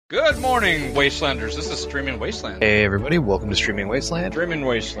Good morning, Wastelanders. This is Streaming Wasteland. Hey everybody, welcome to Streaming Wasteland. Streaming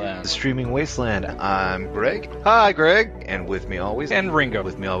Wasteland. Streaming Wasteland. I'm Greg. Hi, Greg. And with me always. And Ringo.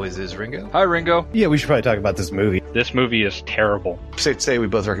 With me always is Ringo. Hi, Ringo. Yeah, we should probably talk about this movie. This movie is terrible. Safe to say we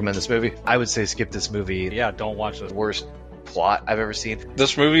both recommend this movie. I would say skip this movie. Yeah, don't watch this. Worst plot I've ever seen.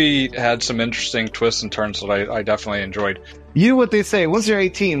 This movie had some interesting twists and turns that I definitely enjoyed. You know what they say, once you're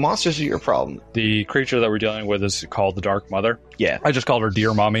 18, monsters are your problem. The creature that we're dealing with is called the Dark Mother. Yeah. I just called her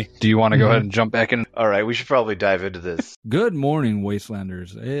Dear Mommy. Do you want to go ahead and jump back in? Alright, we should probably dive into this. Good morning,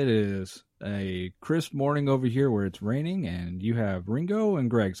 Wastelanders. It is a crisp morning over here where it's raining, and you have Ringo and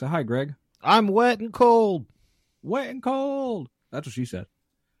Greg. So hi, Greg. I'm wet and cold. Wet and cold. That's what she said.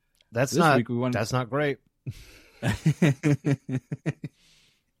 That's This not week we won- That's not great.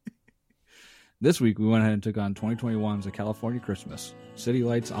 This week we went ahead and took on 2021's A California Christmas. City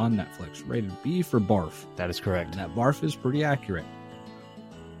Lights on Netflix. Rated B for barf. That is correct. And that barf is pretty accurate.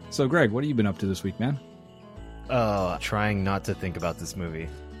 So, Greg, what have you been up to this week, man? Trying not to think about this movie.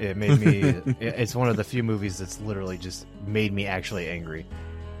 It made me it's one of the few movies that's literally just made me actually angry.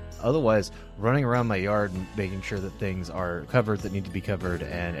 Otherwise, running around my yard and making sure that things are covered that need to be covered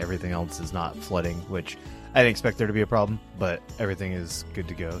and everything else is not flooding, which I didn't expect there to be a problem, but everything is good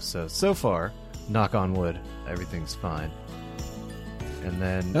to go. So far, knock on wood, everything's fine. And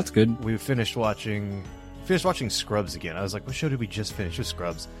then That's good. we finished watching Scrubs again. I was like, what show did we just finish? It was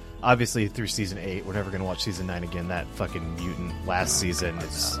Scrubs. Obviously, through season 8, we're never going to watch season 9 again. That fucking mutant last season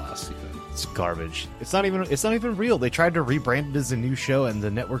is Last season. it's garbage. It's not even real. They tried to rebrand it as a new show, and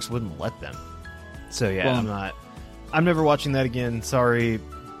the networks wouldn't let them. So yeah, Well, I'm never watching that again. Sorry,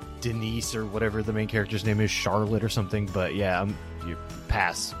 Denise or whatever the main character's name is, Charlotte or something. But yeah, you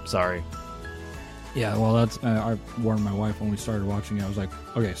pass. Sorry. Yeah, well, that's I warned my wife when we started watching it. I was like,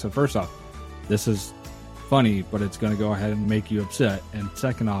 okay, so first off, this is funny, but it's going to go ahead and make you upset. And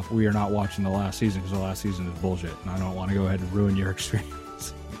second off, we are not watching the last season because the last season is bullshit, and I don't want to go ahead and ruin your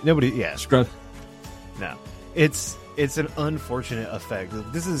experience. Yeah, Scrub. no. It's an unfortunate effect.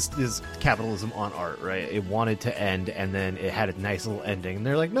 This is capitalism on art, right? It wanted to end, and then it had a nice little ending. And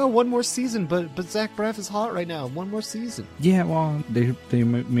they're like, no, one more season, but Zach Braff is hot right now. One more season. Yeah, well, they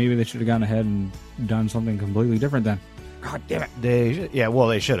maybe they should have gone ahead and done something completely different then. God damn it.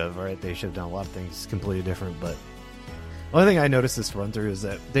 They should have, right? They should have done a lot of things completely different, but the only thing I noticed this run through is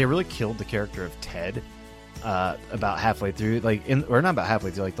that they really killed the character of Ted about halfway through, or not about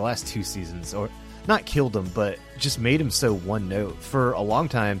halfway through, like the last 2 seasons, or not killed him, but just made him so one note. For a long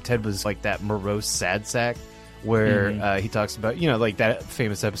time, Ted was like that morose sad sack where he talks about, like that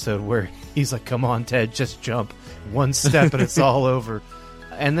famous episode where he's like, come on, Ted, just jump one step and it's all over.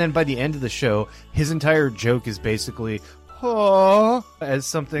 And then by the end of the show, his entire joke is basically, oh, as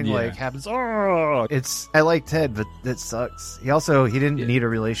something like happens. Oh, I like Ted, but that sucks. He didn't need a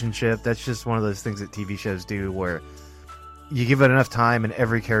relationship. That's just one of those things that TV shows do where you give it enough time and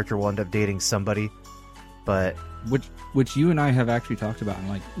every character will end up dating somebody. But which you and I have actually talked about, and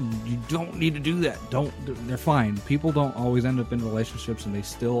like, you don't need to do that. They're fine. People don't always end up in relationships, and they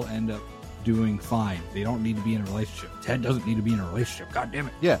still end up doing fine. They don't need to be in a relationship. Ted doesn't need to be in a relationship. God damn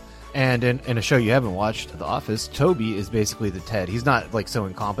it. yeah. And in a show you haven't watched, The Office, Toby is basically the Ted. He's not like so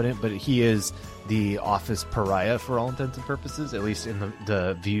incompetent, but he is the Office pariah for all intents and purposes, at least in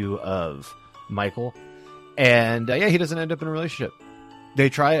the view of Michael. And he doesn't end up in a relationship. They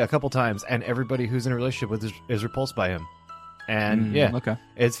try a couple times, and everybody who's in a relationship with is repulsed by him. And okay.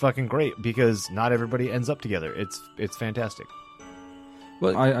 It's fucking great because not everybody ends up together. It's fantastic.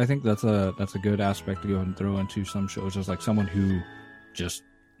 Well, I think that's a good aspect to go ahead and throw into some shows, just like someone who just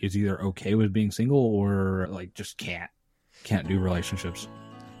is either okay with being single or like just can't do relationships.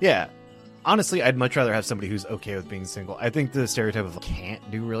 Yeah. Honestly, I'd much rather have somebody who's okay with being single. I think the stereotype of can't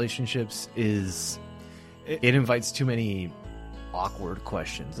do relationships it invites too many awkward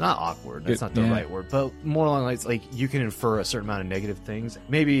questions. Not awkward, that's not the right word, but more along the lines like you can infer a certain amount of negative things.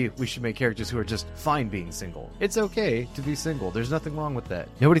 Maybe we should make characters who are just fine being single. It's okay to be single. There's nothing wrong with that.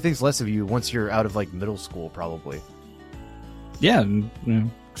 Nobody thinks less of you once you're out of like middle school, probably. Yeah,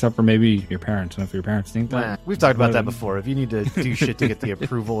 except for maybe your parents. And if your parents think that, we've talked about that before. If you need to do shit to get the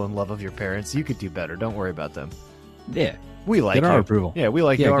approval and love of your parents, you could do better. Don't worry about them. Yeah, we like get our approval. Yeah, we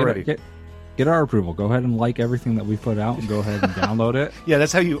like you already. Get our approval. Go ahead and like everything that we put out, and go ahead and download it. Yeah,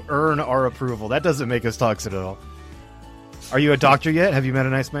 that's how you earn our approval. That doesn't make us toxic at all. Are you a doctor yet? Have you met a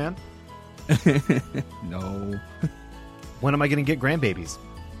nice man? No. When am I going to get grandbabies?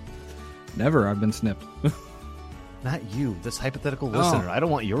 Never. I've been snipped. Not you, this hypothetical listener. I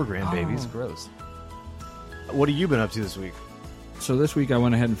don't want your grandbabies. Gross. What have you been up to this week? So this week I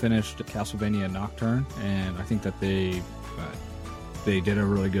went ahead and finished Castlevania Nocturne, and I think that they they did a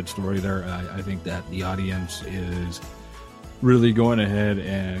really good story there. I think that the audience is really going ahead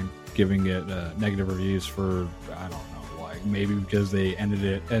and giving it negative reviews for, I don't know why. Maybe because they ended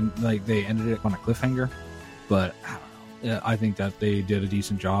it on a cliffhanger. But I don't know. Yeah, I think that they did a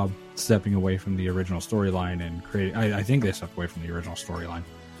decent job stepping away from the original storyline and creating. I think they stepped away from the original storyline.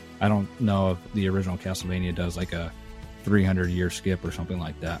 I don't know if the original Castlevania does like a 300-year skip or something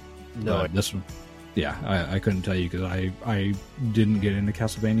like that. No, this one, yeah, I couldn't tell you because I didn't get into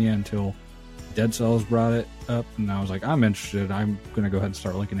Castlevania until Dead Cells brought it up, and I was like, I'm interested. I'm going to go ahead and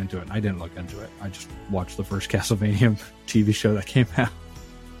start looking into it. And I didn't look into it. I just watched the first Castlevania TV show that came out.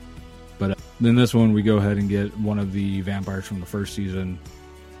 But then this one, we go ahead and get one of the vampires from the first season.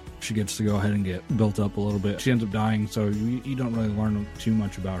 She gets to go ahead and get built up a little bit. She ends up dying, so you don't really learn too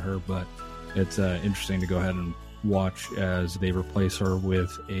much about her, but it's interesting to go ahead and watch as they replace her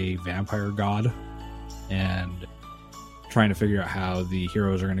with a vampire god and trying to figure out how the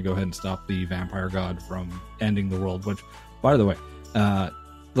heroes are going to go ahead and stop the vampire god from ending the world, which, by the way, a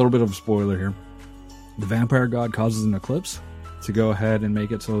little bit of a spoiler here. The vampire god causes an eclipse to go ahead and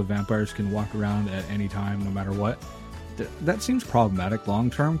make it so the vampires can walk around at any time, no matter what. That seems problematic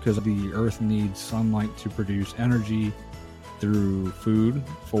long term because the earth needs sunlight to produce energy through food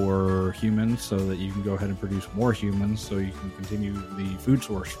for humans so that you can go ahead and produce more humans so you can continue the food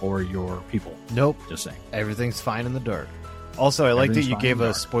source for your people. Nope. Just saying. Everything's fine in the dark. Also, I like that you gave a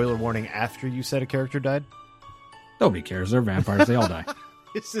dark. spoiler warning after you said a character died. Nobody cares. They're vampires. They all die.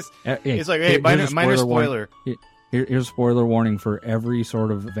 It's just, Hey, it's like, hey, minor spoiler. Here's a spoiler warning for every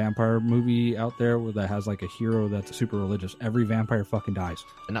sort of vampire movie out there that has like a hero that's super religious. Every vampire fucking dies.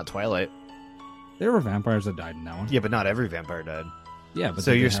 And not Twilight. There were vampires that died in that one. Yeah, but not every vampire died. Yeah, but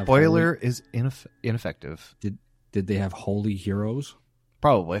so your spoiler is ineffective. Did they have holy heroes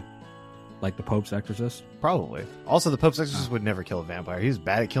Probably. like the Pope's exorcist? Probably. Also, the Pope's exorcist would never kill a vampire. He's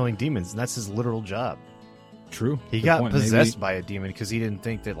bad at killing demons, and that's his literal job. True. He Good got point. possessed Maybe- by a demon because he didn't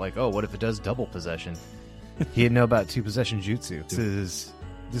think that, like, oh, what if it does double possession? He didn't know about two possession jutsu. This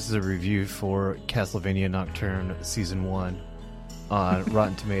is a review for Castlevania Nocturne Season 1 on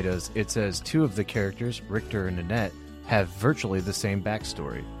Rotten Tomatoes. It says 2 of the characters, Richter and Annette, have virtually the same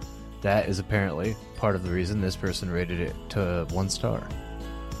backstory. That is apparently part of the reason this person rated it to 1 star.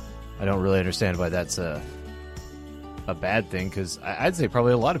 I don't really understand why that's a bad thing, because I'd say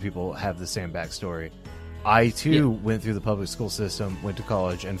probably a lot of people have the same backstory. I, too, went through the public school system, went to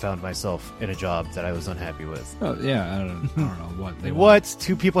college, and found myself in a job that I was unhappy with. Oh, yeah, I don't know what they want. What?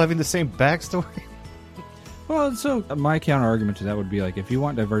 2 people having the same backstory? Well, so my counter argument to that would be like, if you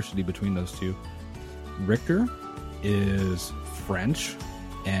want diversity between those two, Richter is French,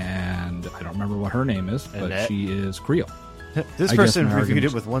 and I don't remember what her name is, but Annette? she is Creole. This I person guess my reviewed it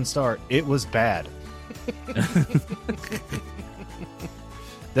argument's- with 1 star. It was bad.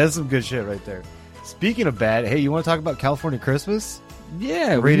 That's some good shit right there. Speaking of bad, hey, you want to talk about California Christmas?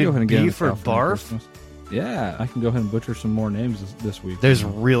 Yeah, we Rated can go ahead and get B into for California barf? Christmas. Yeah, I can go ahead and butcher some more names this week. There's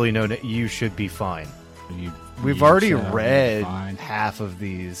really no... You should be fine. We've You already said I'm read fine. half of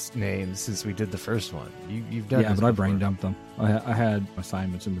these names since we did the first one. You've done Yeah, this but I before. brain dumped them. I had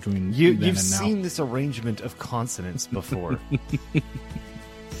assignments in between. You've then and now. seen this arrangement of consonants before.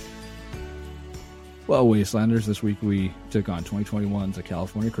 Well, Wastelanders, this week we took on 2021's A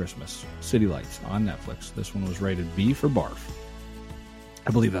California Christmas, City Lights on Netflix. This one was rated B for barf.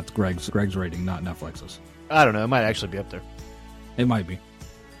 I believe that's Greg's rating, not Netflix's. I don't know. It might actually be up there. It might be.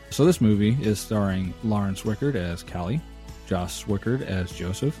 So this movie is starring Lawrence Wickard as Callie, Josh Wickard as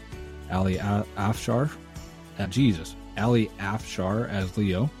Joseph, Ali Afshar as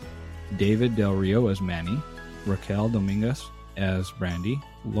Leo, David Del Rio as Manny, Raquel Dominguez as Brandy,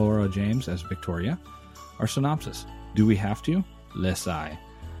 Laura James as Victoria. Our synopsis: do we have to? Let's I.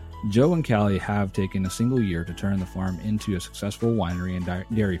 Joe and Callie have taken a single year to turn the farm into a successful winery and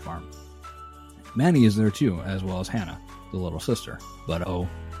dairy farm. Manny is there too, as well as Hannah, the little sister. But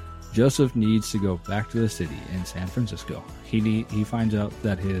Joseph needs to go back to the city in San Francisco. He finds out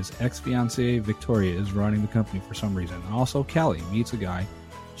that his ex-fiancée Victoria is running the company for some reason. And also Callie meets a guy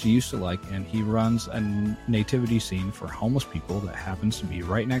she used to like, and he runs a nativity scene for homeless people that happens to be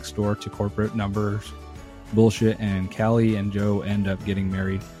right next door to corporate numbers bullshit, and Callie and Joe end up getting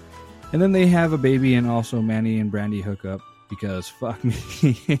married. And then they have a baby, and also Manny and Brandy hook up, because fuck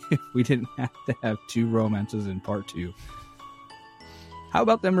me, we didn't have to have 2 romances in part 2. How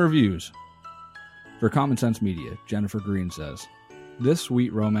about them reviews? For Common Sense Media, Jennifer Green says, this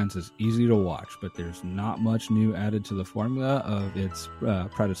sweet romance is easy to watch, but there's not much new added to the formula of its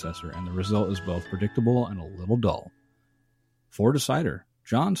predecessor, and the result is both predictable and a little dull. For Decider,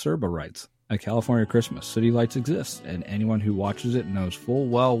 John Serba writes, A California Christmas. City lights exist, and anyone who watches it knows full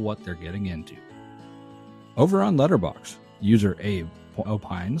well what they're getting into. Over on Letterboxd, user Abe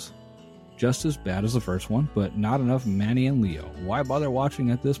opines, just as bad as the first one, but not enough Manny and Leo. Why bother watching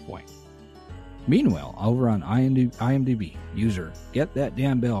at this point? Meanwhile, over on IMDb, user Get That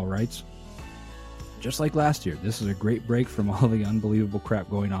Damn Bell writes, just like last year, this is a great break from all the unbelievable crap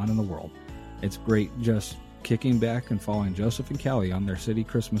going on in the world. It's great just kicking back and following Joseph and Callie on their city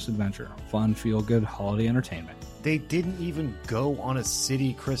Christmas adventure. Fun, feel-good holiday entertainment. They didn't even go on a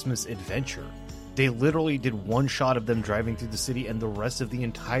city Christmas adventure. They literally did one shot of them driving through the city, and the rest of the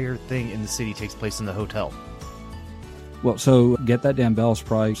entire thing in the city takes place in the hotel. Well, so Get That Damn Bell is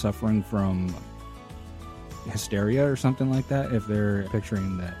probably suffering from hysteria or something like that if they're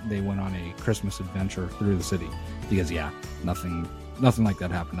picturing that they went on a Christmas adventure through the city. Because, yeah, nothing like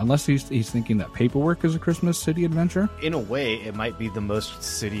that happened. Unless he's thinking that Paperwork is a Christmas city adventure. In a way, it might be the most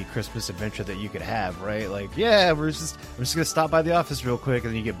city Christmas adventure that you could have, right? Like, yeah, I'm just going to stop by the office real quick,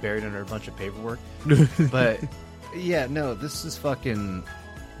 and then you get buried under a bunch of paperwork. But, yeah, no, this is fucking...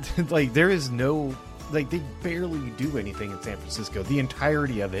 like, there is no... like, they barely do anything in San Francisco. The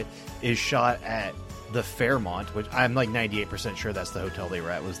entirety of it is shot at the Fairmont, which I'm like 98% sure that's the hotel they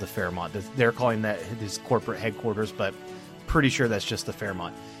were at, was the Fairmont. They're calling that his corporate headquarters, but pretty sure that's just the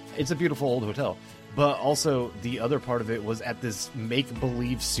Fairmont. It's a beautiful old hotel. But also, the other part of it was at this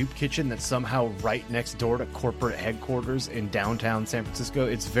make-believe soup kitchen that's somehow right next door to corporate headquarters in downtown San Francisco.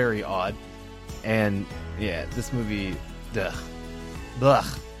 It's very odd. And, yeah, this movie...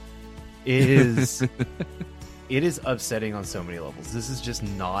 Ugh. It is... It is upsetting on so many levels. This is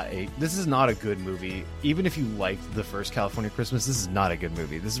not a good movie. Even if you liked the first California Christmas, this is not a good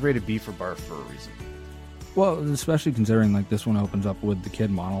movie. This is rated B for barf for a reason. Well, especially considering like this one opens up with the kid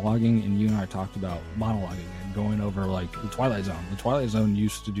monologuing, and you and I talked about monologuing and going over like the Twilight Zone. The Twilight Zone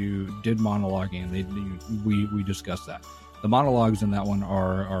did monologuing, and we discussed that. The monologues in that one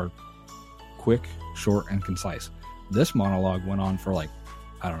are quick, short, and concise. This monologue went on for like,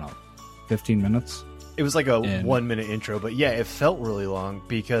 I don't know, 15 minutes. It was like a 1 minute intro, but yeah, it felt really long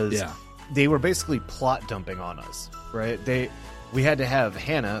because they were basically plot dumping on us, right? We had to have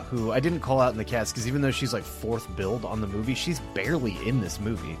Hannah, who I didn't call out in the cast because even though she's like fourth build on the movie, she's barely in this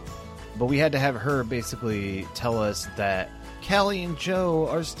movie. But we had to have her basically tell us that Callie and Joe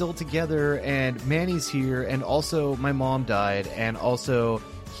are still together, and Manny's here, and also my mom died, and also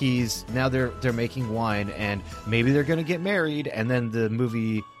they're making wine, and maybe they're going to get married, and then the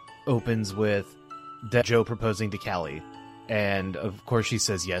movie opens with Joe proposing to Callie, and of course she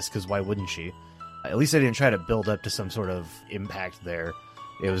says yes, because why wouldn't she? At least I didn't try to build up to some sort of impact there.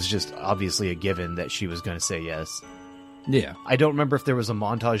 It was just obviously a given that she was going to say yes. Yeah. I don't remember if there was a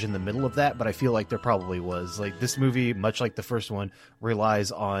montage in the middle of that, but I feel like there probably was. Like, this movie, much like the first one,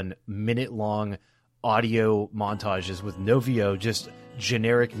 relies on minute-long audio montages with no VO, just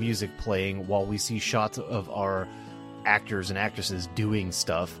generic music playing while we see shots of our actors and actresses doing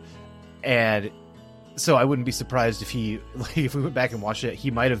stuff. And so I wouldn't be surprised if if we went back and watched it, he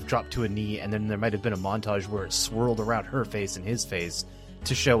might have dropped to a knee, and then there might have been a montage where it swirled around her face and his face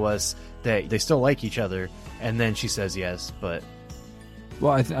to show us that they still like each other, and then she says yes. But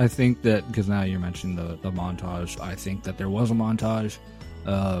well, I think that because now you're mentioning the montage, I think that there was a montage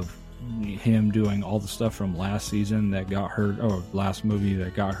of him doing all the stuff from last season that got her, or last movie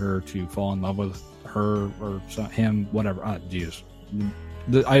that got her to fall in love with her or him, whatever. Jesus,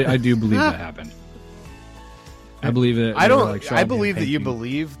 I do believe that happened. I believe it. I don't. I believe that you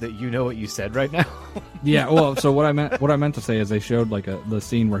believe that you know what you said right now. Yeah. Well, so what I meant to say is they showed like the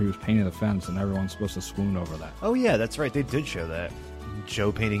scene where he was painting the fence, and everyone's supposed to swoon over that. Oh yeah, that's right. They did show that.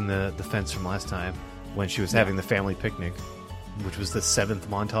 Joe painting the fence from last time when she was having the family picnic, which was the 7th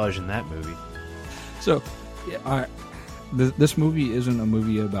montage in that movie. So, yeah, this movie isn't a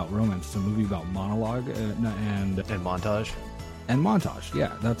movie about romance. It's a movie about monologue and montage. And montage.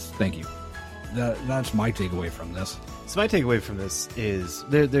 Yeah. Thank you. That's my takeaway from this. So my takeaway from this is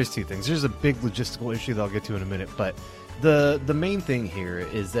there's two things. There's a big logistical issue that I'll get to in a minute, but the main thing here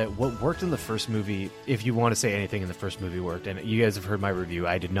is that what worked in the first movie, if you want to say anything in the first movie worked, and you guys have heard my review,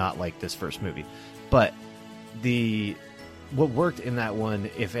 I did not like this first movie, but what worked in that one,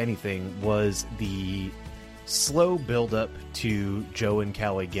 if anything, was the slow build up to Joe and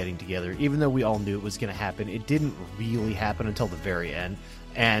Callie getting together. Even though we all knew it was going to happen, it didn't really happen until the very end.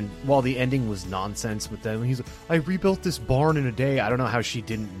 And while the ending was nonsense with them, he's like, I rebuilt this barn in a day. I don't know how she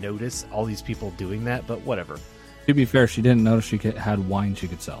didn't notice all these people doing that, but whatever. To be fair, she didn't notice she had wine she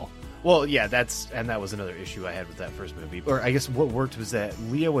could sell. Well, yeah, that was another issue I had with that first movie. Or I guess what worked was that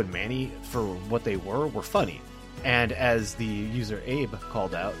Leo and Manny, for what they were funny. And as the user Abe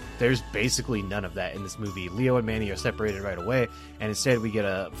called out, there's basically none of that in this movie. Leo and Manny are separated right away, and instead we get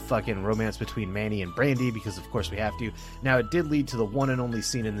a fucking romance between Manny and Brandy, because of course we have to. Now, it did lead to the one and only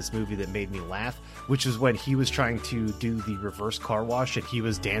scene in this movie that made me laugh, which is when he was trying to do the reverse car wash, and he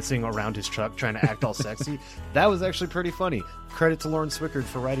was dancing around his truck trying to act all sexy. That was actually pretty funny. Credit to Lauren Swickard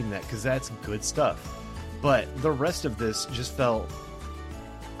for writing that, because that's good stuff. But the rest of this just felt,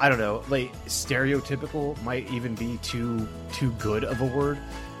 I don't know, like stereotypical might even be too good of a word.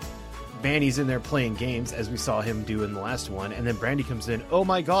 Manny's in there playing games, as we saw him do in the last one, and then Brandy comes in, oh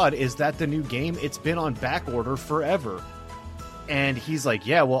my god, is that the new game? It's been on back order forever. And he's like,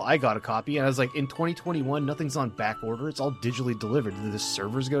 yeah, well, I got a copy. And I was like, in 2021, nothing's on back order. It's all digitally delivered. Did the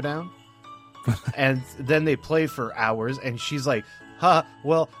servers go down? And then they play for hours, and she's like,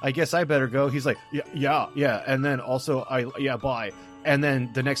 well, I guess I better go. He's like, yeah. And then also, bye. And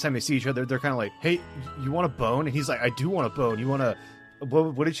then the next time they see each other, they're kind of like, hey, you want a bone? And he's like, I do want a bone. You want to,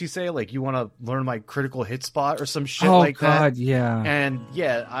 what did she say? Like, you want to learn my critical hit spot or some shit like that? Oh, God, yeah. And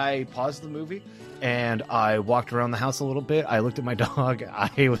yeah, I paused the movie and I walked around the house a little bit. I looked at my dog.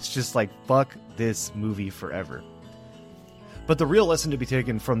 I was just like, fuck this movie forever. But the real lesson to be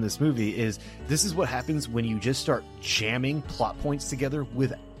taken from this movie is this is what happens when you just start jamming plot points together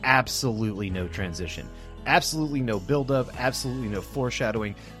with absolutely no transition. Absolutely no build-up, absolutely no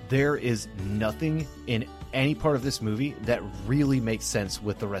foreshadowing. There is nothing in any part of this movie that really makes sense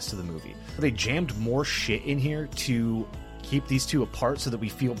with the rest of the movie. They jammed more shit in here to keep these two apart so that we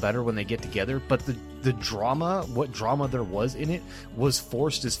feel better when they get together, but the drama, what drama there was in it, was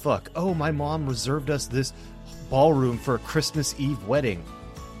forced as fuck. Oh, my mom reserved us this ballroom for a Christmas Eve wedding.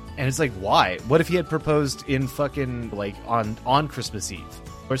 And it's like, why? What if he had proposed in fucking, like, on Christmas Eve?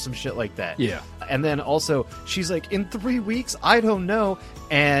 Or some shit like that. Yeah. And then also, she's like, in 3 weeks? I don't know.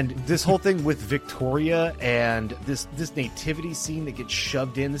 And this whole thing with Victoria and this nativity scene that gets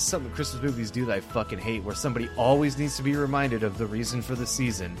shoved in. This is something Christmas movies do that I fucking hate, where somebody always needs to be reminded of the reason for the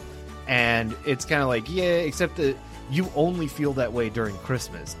season. And it's kind of like, yeah, except that you only feel that way during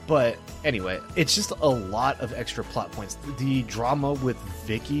Christmas. But anyway, it's just a lot of extra plot points. The drama with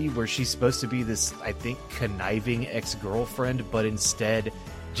Vicky, where she's supposed to be this, I think, conniving ex-girlfriend, but instead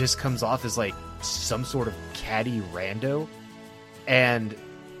just comes off as like some sort of catty rando, and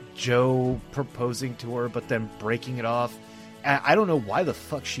Joe proposing to her but then breaking it off. I don't know why the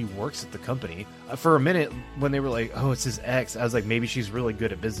fuck she works at the company. For a minute, when they were like, oh, it's his ex, I was like, maybe she's really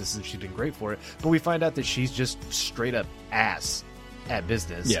good at business and she's been great for it. But we find out that she's just straight up ass at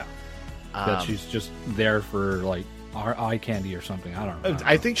business. Yeah. That she's just there for like our eye candy or something. I don't know.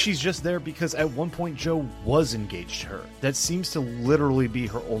 I think she's just there because at one point Joe was engaged to her. That seems to literally be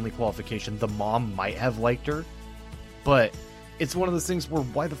her only qualification. The mom might have liked her, but it's one of those things where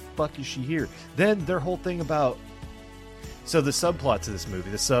why the fuck is she here? Then their whole thing about... So the subplot to this movie,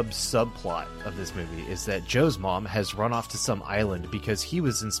 the subplot of this movie, is that Joe's mom has run off to some island because she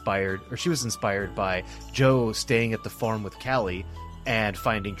was inspired by Joe staying at the farm with Callie and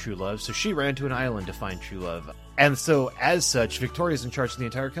finding true love. So she ran to an island to find true love. And so, as such, Victoria's in charge of the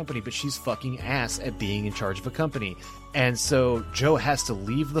entire company, but she's fucking ass at being in charge of a company. And so Joe has to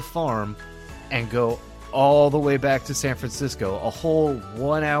leave the farm and go all the way back to San Francisco. A whole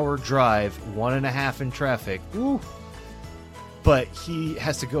 1 hour drive, 1.5 in traffic. Woo! But he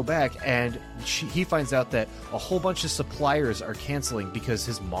has to go back, and he finds out that a whole bunch of suppliers are canceling because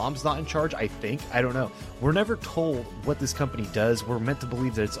his mom's not in charge, I think. I don't know. We're never told what this company does. We're meant to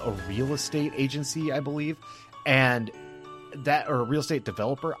believe that it's a real estate agency, I believe, and that, or a real estate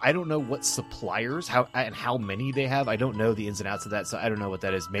developer. I don't know what suppliers, how many they have. I don't know the ins and outs of that, so I don't know what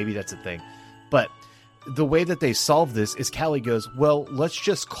that is. Maybe that's a thing. But the way that they solve this is Callie goes, well, let's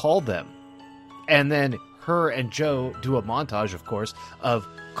just call them. And then her and Joe do a montage, of course, of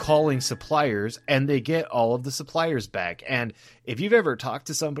calling suppliers, and they get all of the suppliers back. And if you've ever talked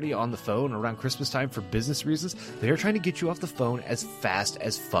to somebody on the phone around Christmas time for business reasons, they're trying to get you off the phone as fast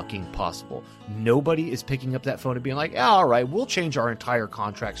as fucking possible. Nobody is picking up that phone and being like, all right, we'll change our entire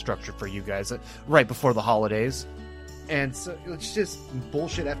contract structure for you guys right before the holidays. And so it's just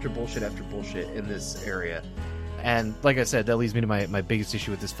bullshit after bullshit after bullshit in this area. And like I said, that leads me to my biggest issue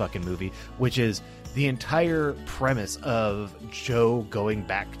with this fucking movie, which is the entire premise of Joe going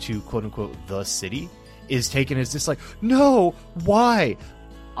back to quote-unquote the city is taken as just like, no, why?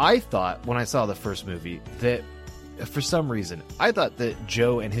 I thought when I saw the first movie that for some reason, I thought that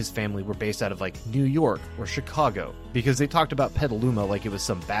Joe and his family were based out of like New York or Chicago, because they talked about Petaluma like it was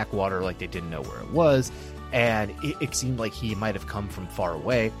some backwater, like they didn't know where it was, and it seemed like he might have come from far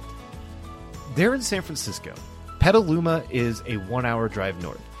away. They're in San Francisco. Petaluma is a 1 hour drive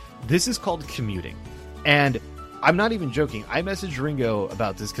north. This is called commuting. And I'm not even joking. I messaged Ringo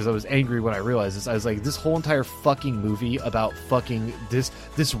about this because I was angry when I realized this. I was like, this whole entire fucking movie about fucking this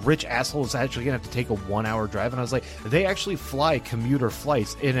rich asshole is actually gonna have to take a 1 hour drive. And I was like, they actually fly commuter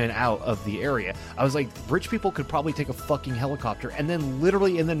flights in and out of the area. I was like, rich people could probably take a fucking helicopter, and then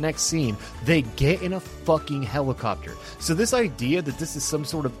literally in the next scene they get in a fucking helicopter. So this idea that this is some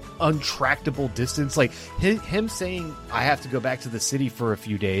sort of untractable distance, like him saying I have to go back to the city for a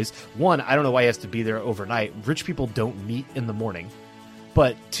few days. One, I don't know why he has to be there overnight. Rich people don't meet in the morning.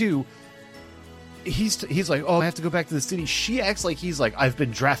 But two, he's like, oh, I have to go back to the city. She acts like he's like, I've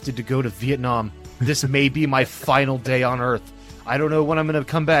been drafted to go to Vietnam. This may be my final day on Earth. I don't know when I'm going to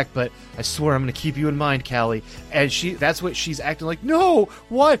come back, but I swear I'm going to keep you in mind, Callie. And that's what she's acting like. No,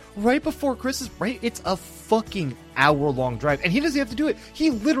 what? Right before Christmas, right? It's a fucking hour-long drive. And he doesn't have to do it.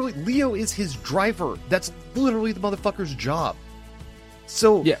 Leo is his driver. That's literally the motherfucker's job.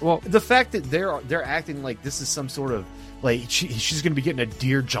 So yeah, well, the fact that they're acting like this is some sort of like she's gonna be getting a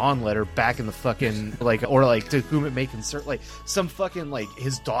Dear John letter back in the fucking like, or like to whom it may concern, like some fucking like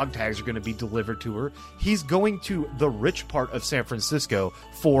his dog tags are gonna be delivered to her. He's going to the rich part of San Francisco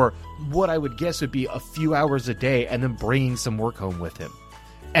for what I would guess would be a few hours a day, and then bringing some work home with him.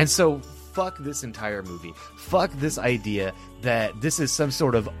 And so fuck this entire movie. Fuck this idea that this is some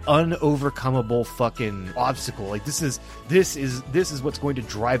sort of unovercomable fucking obstacle. Like this is what's going to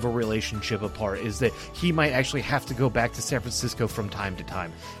drive a relationship apart, is that he might actually have to go back to San Francisco from time to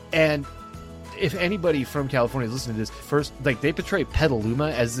time. And if anybody from California is listening to this, first, like, they portray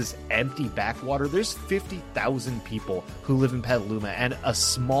Petaluma as this empty backwater. There's 50,000 people who live in Petaluma, and a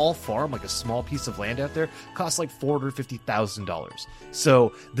small farm, like a small piece of land out there, costs like $450,000.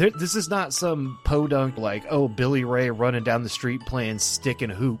 So this is not some podunk like, oh, Billy Ray running down the street playing stick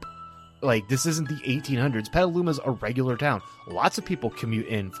and hoop. Like, this isn't the 1800s. Petaluma's a regular town. Lots of people commute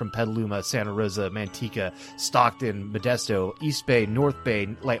in from Petaluma, Santa Rosa, Manteca, Stockton, Modesto, East Bay, North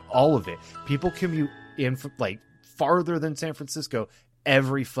Bay, like all of it. People commute in from, like, farther than San Francisco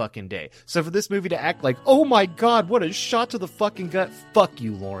every fucking day. So for this movie to act like, oh my god, what a shot to the fucking gut, fuck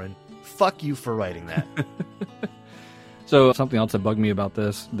you, Lauren. Fuck you for writing that. So something else that bugged me about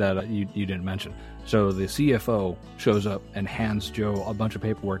this that you didn't mention. So the CFO shows up and hands Joe a bunch of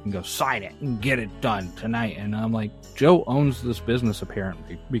paperwork and goes, sign it and get it done tonight. And I'm like, Joe owns this business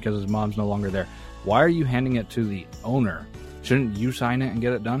apparently because his mom's no longer there. Why are you handing it to the owner? Shouldn't you sign it and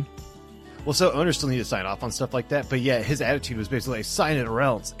get it done? Well, so owners still need to sign off on stuff like that. But yeah, his attitude was basically like, sign it or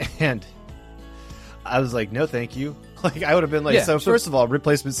else. And I was like, no, thank you. Like, I would have been like, so first of all,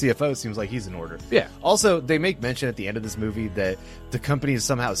 replacement CFO seems like he's in order. Yeah. Also, they make mention at the end of this movie that the company is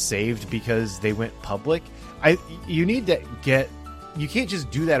somehow saved because they went public. You need to you can't just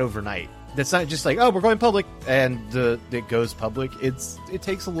do that overnight. That's not just like, oh, we're going public and it goes public. It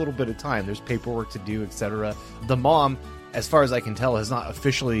takes a little bit of time. There's paperwork to do, etc. The mom, as far as I can tell, has not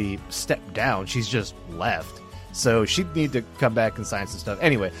officially stepped down. She's just left. So she'd need to come back and sign some stuff.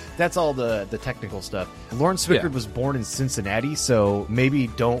 Anyway, that's all the technical stuff. Lawrence Swickard was born in Cincinnati, so maybe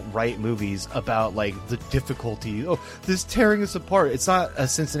don't write movies about, like, the difficulty. Oh, this tearing us apart. It's not a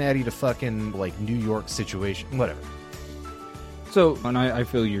Cincinnati to fucking, like, New York situation. Whatever. So, and I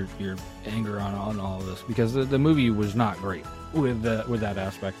feel your anger on all of this, because the movie was not great with that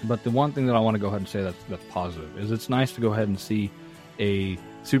aspect. But the one thing that I want to go ahead and say that's positive is it's nice to go ahead and see a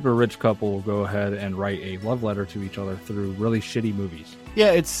super rich couple go ahead and write a love letter to each other through really shitty movies.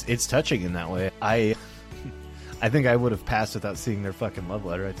 Yeah, it's touching in that way. I think I would have passed without seeing their fucking love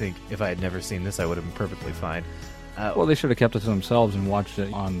letter. I think if I had never seen this, I would have been perfectly fine. Well, they should have kept it to themselves and watched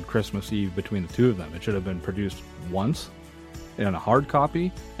it on Christmas Eve between the two of them. It should have been produced once in a hard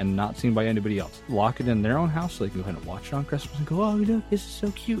copy and not seen by anybody else. Lock it in their own house so they can go ahead and watch it on Christmas and go, oh, look, this is so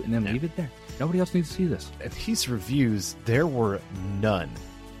cute, and then leave it there. Nobody else needs to see this. These reviews, there were none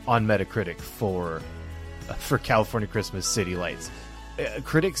on Metacritic for California Christmas City Lights.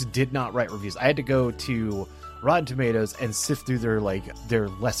 Critics did not write reviews. I had to go to Rotten Tomatoes and sift through their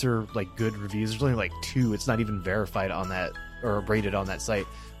lesser, like, good reviews. There's only like 2. It's not even verified on that or rated on that site.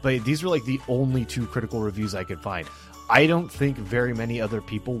 But these were like the only 2 critical reviews I could find. I don't think very many other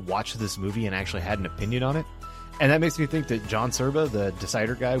people watched this movie and actually had an opinion on it. And that makes me think that John Serba, the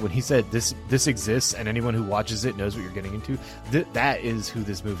Decider guy, when he said this exists and anyone who watches it knows what you're getting into, that is who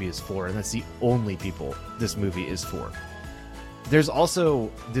this movie is for, and that's the only people this movie is for. There's also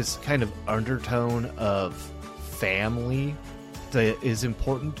this kind of undertone of family that is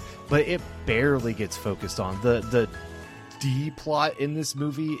important, but it barely gets focused on. The D plot in this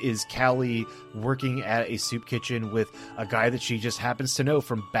movie is Callie working at a soup kitchen with a guy that she just happens to know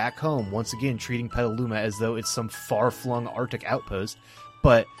from back home, once again treating Petaluma as though it's some far-flung Arctic outpost.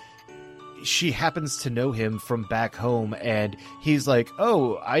 But she happens to know him from back home, and he's like,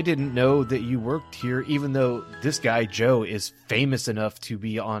 oh, I didn't know that you worked here, even though this guy, Joe, is famous enough to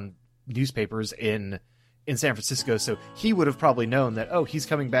be on newspapers in San Francisco, so he would have probably known that, oh, he's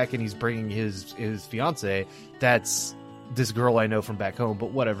coming back and he's bringing his fiance. That's this girl I know from back home,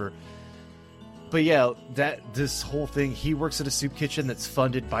 but whatever. But yeah, this whole thing, he works at a soup kitchen that's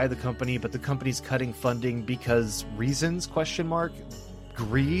funded by the company, but the company's cutting funding because reasons, ?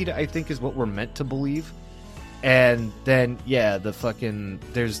 Greed, I think, is what we're meant to believe. And then, yeah, there's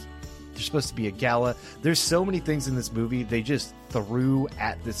supposed to be a gala. There's so many things in this movie they just threw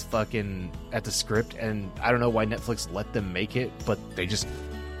at at the script, and I don't know why Netflix let them make it, but they just,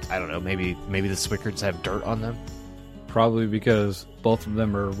 I don't know, maybe the Swickards have dirt on them. Probably because both of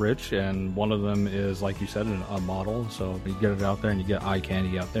them are rich, and one of them is, like you said, a model. So you get it out there, and you get eye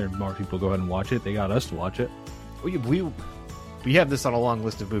candy out there, and more people go ahead and watch it. They got us to watch it. We have this on a long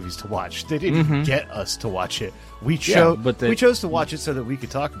list of movies to watch. They didn't get us to watch it. We chose to watch it so that we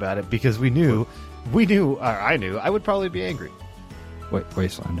could talk about it because I knew, I would probably be angry.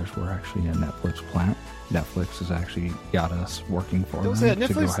 Wastelanders were actually a Netflix plant. Netflix has actually got us working for them.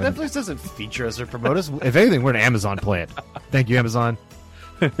 Netflix doesn't feature us or promote us. If anything, we're an Amazon plant. Thank you, Amazon.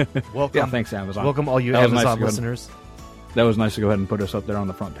 Welcome. Yeah, thanks, Amazon. Welcome, all you Amazon listeners. That was nice to go ahead and put us up there on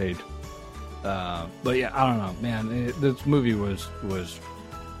the front page. But yeah, I don't know, man. This movie was.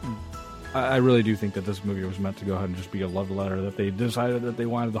 I really do think that this movie was meant to go ahead and just be a love letter that they decided that they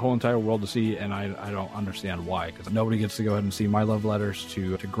wanted the whole entire world to see, and I don't understand why, because nobody gets to go ahead and see my love letters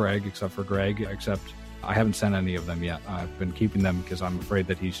to Greg, except for Greg, except I haven't sent any of them yet. I've been keeping them because I'm afraid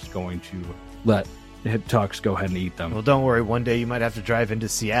that he's going to let Tux go ahead and eat them. Well, don't worry. One day you might have to drive into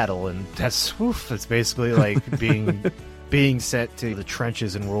Seattle, and that's basically like being sent to the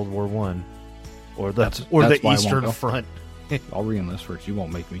trenches in World War I, or the Eastern Front. I'll re-enlist first. You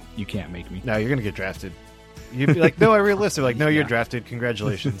won't make me. You can't make me. No, you're gonna get drafted. You'd be like, no, I re-enlisted. Like, no, you're drafted.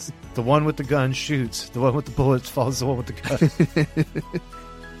 Congratulations. The one with the gun shoots. The one with the bullets follows the one with the gun.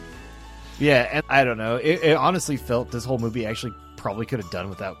 Yeah, and I don't know. It honestly felt this whole movie actually probably could have done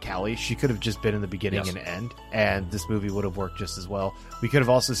without Callie. She could have just been in the beginning and end, and this movie would have worked just as well. We could have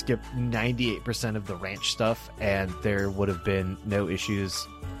also skipped 98% of the ranch stuff, and there would have been no issues.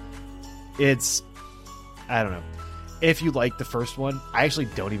 I don't know. If you like the first one, I actually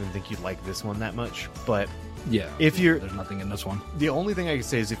don't even think you'd like this one that much, but yeah, there's nothing in this one. The only thing I can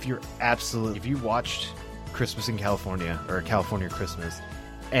say is if you watched Christmas in California, or California Christmas,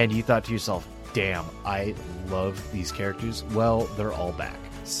 and you thought to yourself, damn, I love these characters, well, they're all back.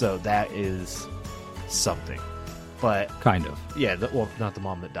 So that is something. But kind of. Yeah, not the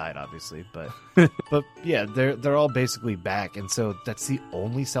mom that died, obviously, but but yeah, they're all basically back, and so that's the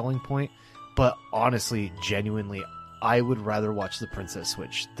only selling point. But honestly, genuinely, I would rather watch The Princess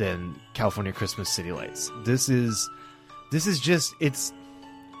Switch than California Christmas City Lights. This is just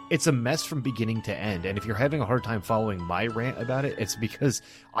it's a mess from beginning to end. And if you're having a hard time following my rant about it, it's because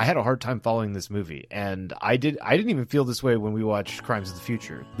I had a hard time following this movie. And I didn't even feel this way when we watched Crimes of the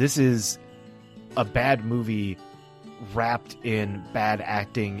Future. This is a bad movie wrapped in bad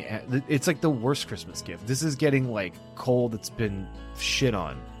acting. It's like the worst Christmas gift. This is getting like coal that's been shit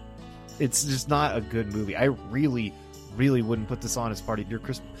on. It's just not a good movie. I really, really wouldn't put this on as part of your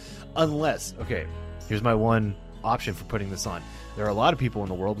Christmas. Unless, okay, here's my one option for putting this on. There are a lot of people in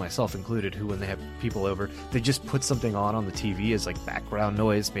the world, myself included, who when they have people over, they just put something on the TV as like background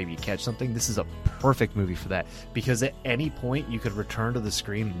noise, maybe catch something. This is a perfect movie for that, because at any point you could return to the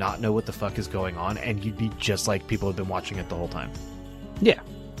screen, not know what the fuck is going on, and you'd be just like people have been watching it the whole time. Yeah.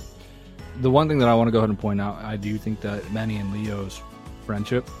 The one thing that I want to go ahead and point out, I do think that Manny and Leo's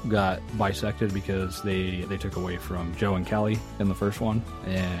friendship got bisected because they took away from Joe and Callie in the first one,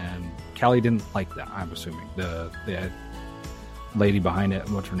 and Callie didn't like that, I'm assuming. The lady behind it,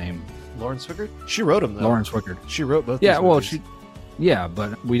 what's her name? Lauren Swickard? She wrote them, though. Lauren Swickard. She wrote both. Yeah, well,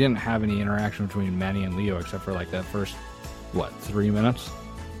 but we didn't have any interaction between Manny and Leo except for like that first 3 minutes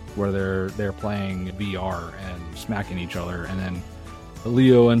where they're playing VR and smacking each other, and then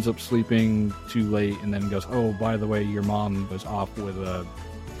Leo ends up sleeping too late and then goes, oh, by the way, your mom was off with a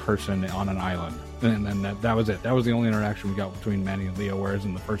person on an island. And then that was it. That was the only interaction we got between Manny and Leo, whereas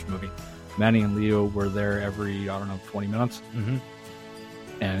in the first movie, Manny and Leo were there every, 20 minutes. Mm-hmm.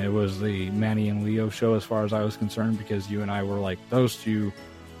 And it was the Manny and Leo show as far as I was concerned, because you and I were like, those two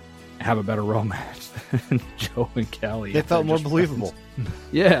have a better romance than Joe and Callie. They felt more believable.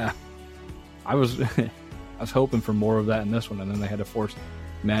 Yeah. I was hoping for more of that in this one, and then they had to force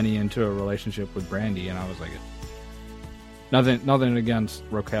Manny into a relationship with Brandy, and I was like, Nothing against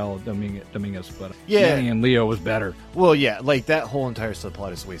Raquel Dominguez, but Yeah. Manny and Leo was better. Well, yeah, like that whole entire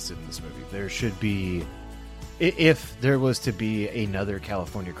subplot is wasted in this movie. There should be, if there was to be another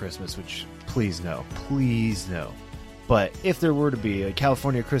California Christmas, which please no. But if there were to be a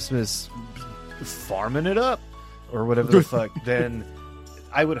California Christmas farming it up or whatever the fuck, then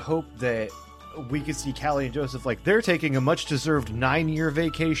I would hope that we could see Callie and Joseph, like, they're taking a much-deserved 9-year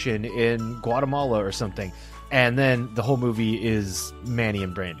vacation in Guatemala or something, and then the whole movie is Manny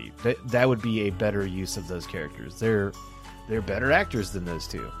and Brandy. That would be a better use of those characters. They're better actors than those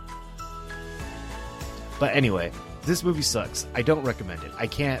two. But anyway, this movie sucks. I don't recommend it.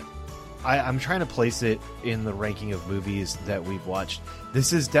 I'm trying to place it in the ranking of movies that we've watched.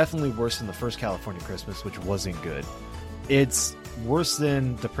 This is definitely worse than the first California Christmas, which wasn't good. It's worse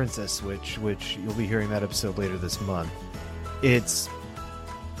than The Princess Switch, which you'll be hearing that episode later this month. It's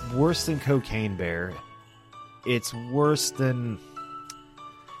worse than Cocaine Bear. It's worse than...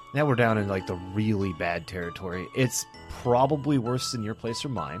 Now we're down in like the really bad territory. It's probably worse than Your Place or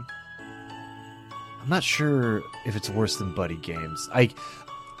Mine. I'm not sure if it's worse than Buddy Games.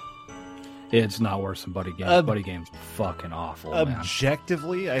 It's not worse than Buddy Games. Buddy Games fucking awful, man.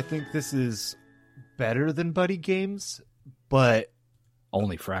 Objectively, I think this is better than Buddy Games, but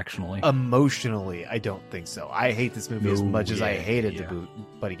only fractionally. Emotionally, I don't think so. I hate this movie as much as I hated the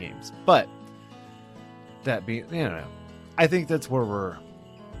Buddy Games. But that being, I think that's where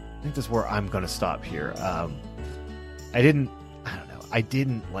I'm going to stop here. I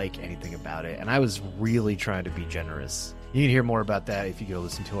didn't like anything about it, and I was really trying to be generous. You can hear more about that if you go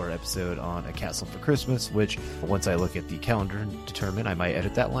listen to our episode on A Castle for Christmas, which once I look at the calendar and determine, I might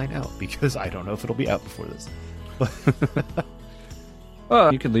edit that line out because I don't know if it'll be out before this.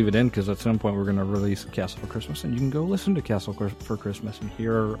 Well, you could leave it in because at some point we're going to release Castle for Christmas, and you can go listen to Castle for Christmas and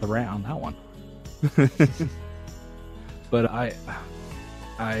hear the rant on that one. But I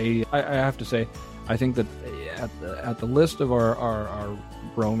have to say, I think that at the list of our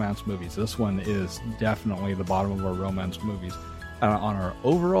romance movies, this one is definitely the bottom of our romance movies. On our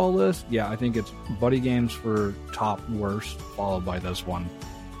overall list, I think it's Buddy Games for top worst, followed by this one,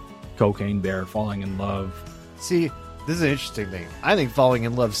 Cocaine Bear, Falling in Love. See, this is an interesting thing. I think Falling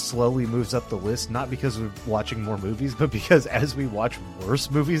in Love slowly moves up the list, not because we're watching more movies, but because as we watch worse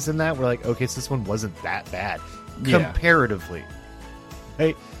movies than that, we're like, okay, so this one wasn't that bad comparatively.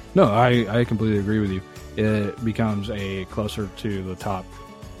 Hey, no, I completely agree with you. It becomes a closer to the top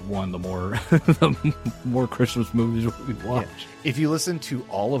one the more Christmas movies we watch. Yeah. If you listen to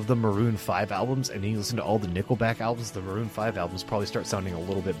all of the Maroon 5 albums and then you listen to all the Nickelback albums, the Maroon 5 albums probably start sounding a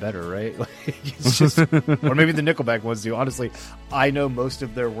little bit better, right? It's just, or maybe the Nickelback ones do. Honestly, I know most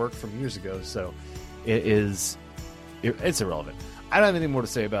of their work from years ago, so it's irrelevant. I don't have anything more to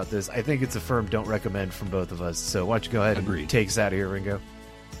say about this. I think it's a firm don't recommend from both of us. So why don't you go ahead and take us out of here, Ringo?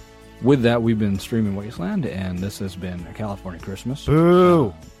 With that, we've been Streaming Wasteland, and this has been A California Christmas.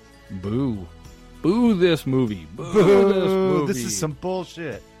 Boo! Boo. Boo this movie. Boo this movie. This is some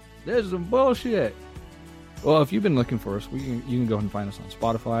bullshit. This is some bullshit. Well, if you've been looking for us, you can go ahead and find us on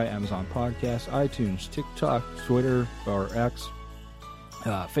Spotify, Amazon Podcasts, iTunes, TikTok, Twitter, or X,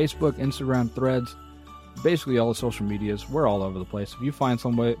 Facebook, Instagram, Threads, basically all the social medias. We're all over the place. If you find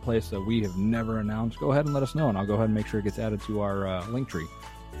some place that we have never announced, go ahead and let us know, and I'll go ahead and make sure it gets added to our link tree.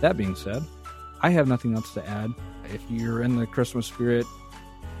 That being said, I have nothing else to add. If you're in the Christmas spirit,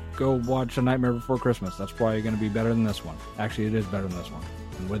 go watch A Nightmare Before Christmas. That's probably going to be better than this one. Actually, it is better than this one.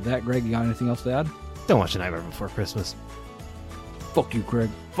 And with that, Greg, you got anything else to add? Don't watch A Nightmare Before Christmas. Fuck you,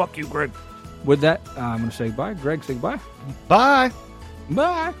 Greg. Fuck you, Greg. With that, I'm going to say bye. Greg, say bye. Bye.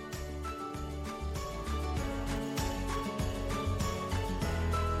 Bye.